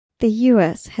The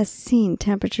U.S. has seen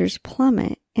temperatures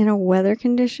plummet in a weather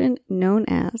condition known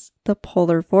as the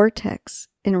polar vortex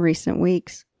in recent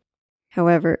weeks.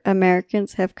 However,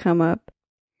 Americans have come up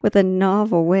with a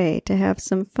novel way to have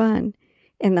some fun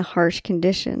in the harsh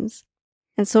conditions,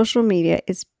 and social media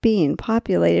is being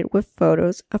populated with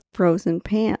photos of frozen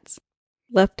pants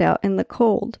left out in the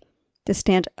cold to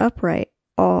stand upright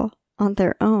all on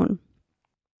their own.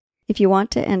 If you want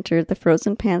to enter the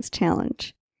Frozen Pants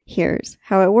Challenge, here's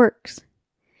how it works.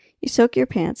 You soak your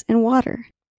pants in water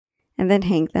and then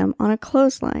hang them on a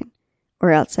clothesline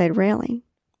or outside railing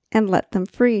and let them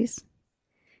freeze.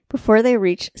 Before they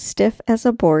reach stiff as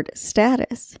a board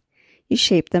status, you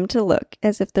shape them to look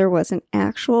as if there was an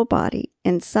actual body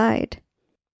inside.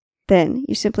 Then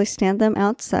you simply stand them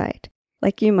outside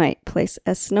like you might place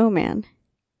a snowman.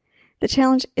 The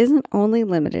challenge isn't only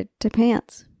limited to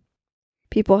pants.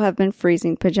 People have been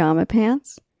freezing pajama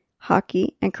pants,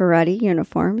 hockey and karate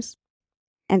uniforms,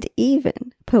 and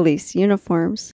even police uniforms.